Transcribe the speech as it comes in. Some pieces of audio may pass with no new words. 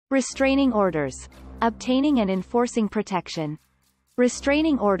Restraining orders. Obtaining and enforcing protection.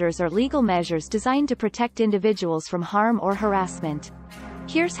 Restraining orders are legal measures designed to protect individuals from harm or harassment.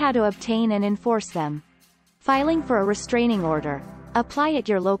 Here's how to obtain and enforce them. Filing for a restraining order. Apply at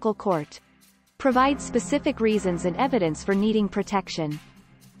your local court. Provide specific reasons and evidence for needing protection.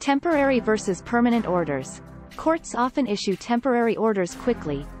 Temporary versus permanent orders. Courts often issue temporary orders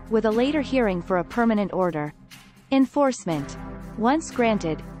quickly, with a later hearing for a permanent order. Enforcement. Once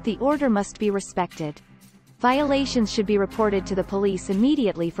granted, the order must be respected. Violations should be reported to the police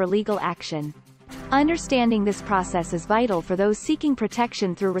immediately for legal action. Understanding this process is vital for those seeking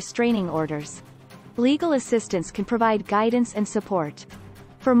protection through restraining orders. Legal assistance can provide guidance and support.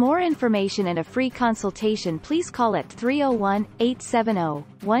 For more information and a free consultation, please call at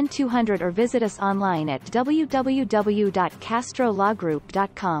 301-870-1200 or visit us online at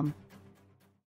www.castrolawgroup.com.